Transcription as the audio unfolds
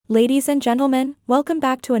Ladies and gentlemen, welcome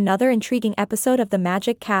back to another intriguing episode of the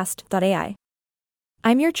Magic Cast.ai.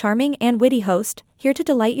 I'm your charming and witty host, here to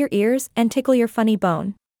delight your ears and tickle your funny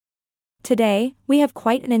bone. Today, we have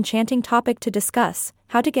quite an enchanting topic to discuss: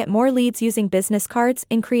 how to get more leads using business cards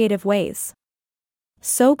in creative ways.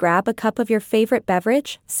 So grab a cup of your favorite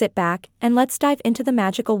beverage, sit back, and let's dive into the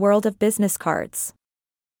magical world of business cards.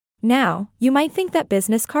 Now, you might think that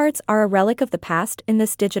business cards are a relic of the past in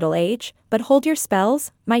this digital age, but hold your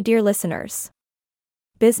spells, my dear listeners.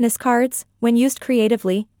 Business cards, when used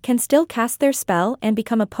creatively, can still cast their spell and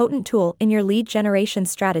become a potent tool in your lead generation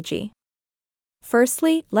strategy.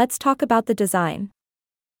 Firstly, let's talk about the design.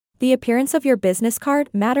 The appearance of your business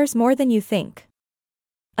card matters more than you think.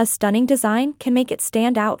 A stunning design can make it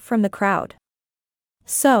stand out from the crowd.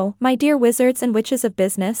 So, my dear wizards and witches of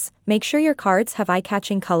business, make sure your cards have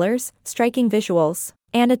eye-catching colors, striking visuals,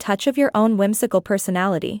 and a touch of your own whimsical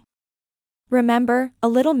personality. Remember, a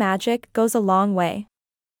little magic goes a long way.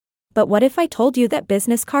 But what if I told you that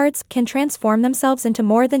business cards can transform themselves into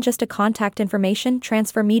more than just a contact information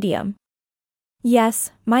transfer medium?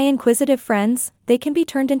 Yes, my inquisitive friends, they can be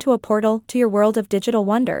turned into a portal to your world of digital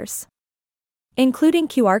wonders. Including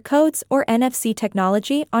QR codes or NFC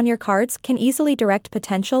technology on your cards can easily direct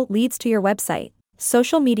potential leads to your website,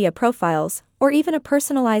 social media profiles, or even a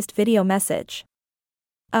personalized video message.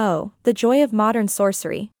 Oh, the joy of modern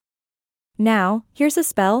sorcery. Now, here's a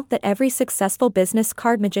spell that every successful business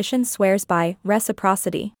card magician swears by: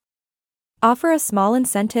 reciprocity. Offer a small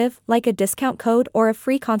incentive, like a discount code or a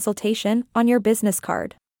free consultation, on your business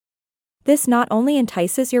card. This not only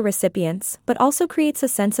entices your recipients, but also creates a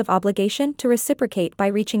sense of obligation to reciprocate by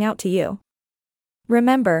reaching out to you.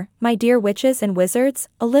 Remember, my dear witches and wizards,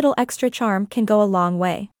 a little extra charm can go a long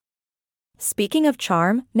way. Speaking of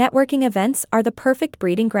charm, networking events are the perfect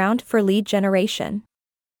breeding ground for lead generation.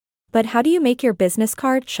 But how do you make your business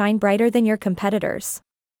card shine brighter than your competitors?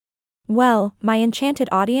 Well, my enchanted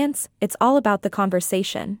audience, it's all about the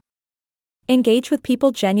conversation. Engage with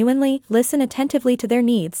people genuinely, listen attentively to their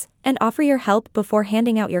needs, and offer your help before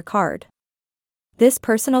handing out your card. This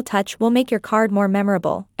personal touch will make your card more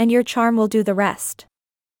memorable, and your charm will do the rest.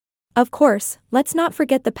 Of course, let's not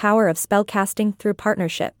forget the power of spellcasting through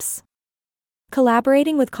partnerships.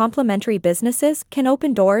 Collaborating with complementary businesses can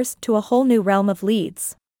open doors to a whole new realm of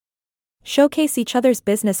leads. Showcase each other's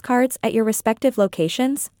business cards at your respective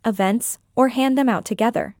locations, events, or hand them out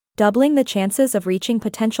together, doubling the chances of reaching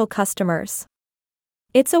potential customers.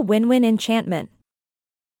 It's a win-win enchantment.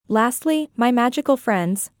 Lastly, my magical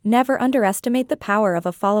friends, never underestimate the power of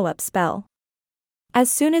a follow-up spell.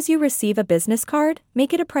 As soon as you receive a business card,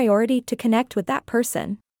 make it a priority to connect with that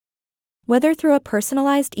person. Whether through a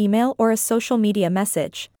personalized email or a social media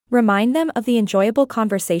message, remind them of the enjoyable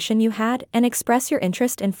conversation you had and express your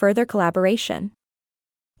interest in further collaboration.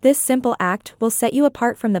 This simple act will set you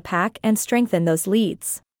apart from the pack and strengthen those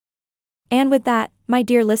leads. And with that, my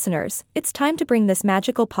dear listeners, it's time to bring this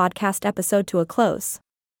magical podcast episode to a close.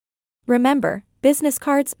 Remember, business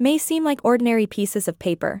cards may seem like ordinary pieces of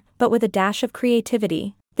paper, but with a dash of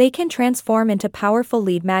creativity, they can transform into powerful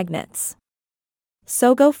lead magnets.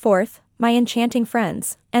 So go forth, my enchanting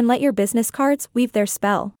friends, and let your business cards weave their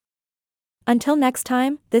spell. Until next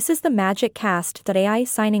time, this is the Magic Cast.ai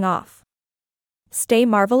signing off. Stay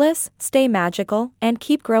marvelous, stay magical, and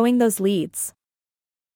keep growing those leads.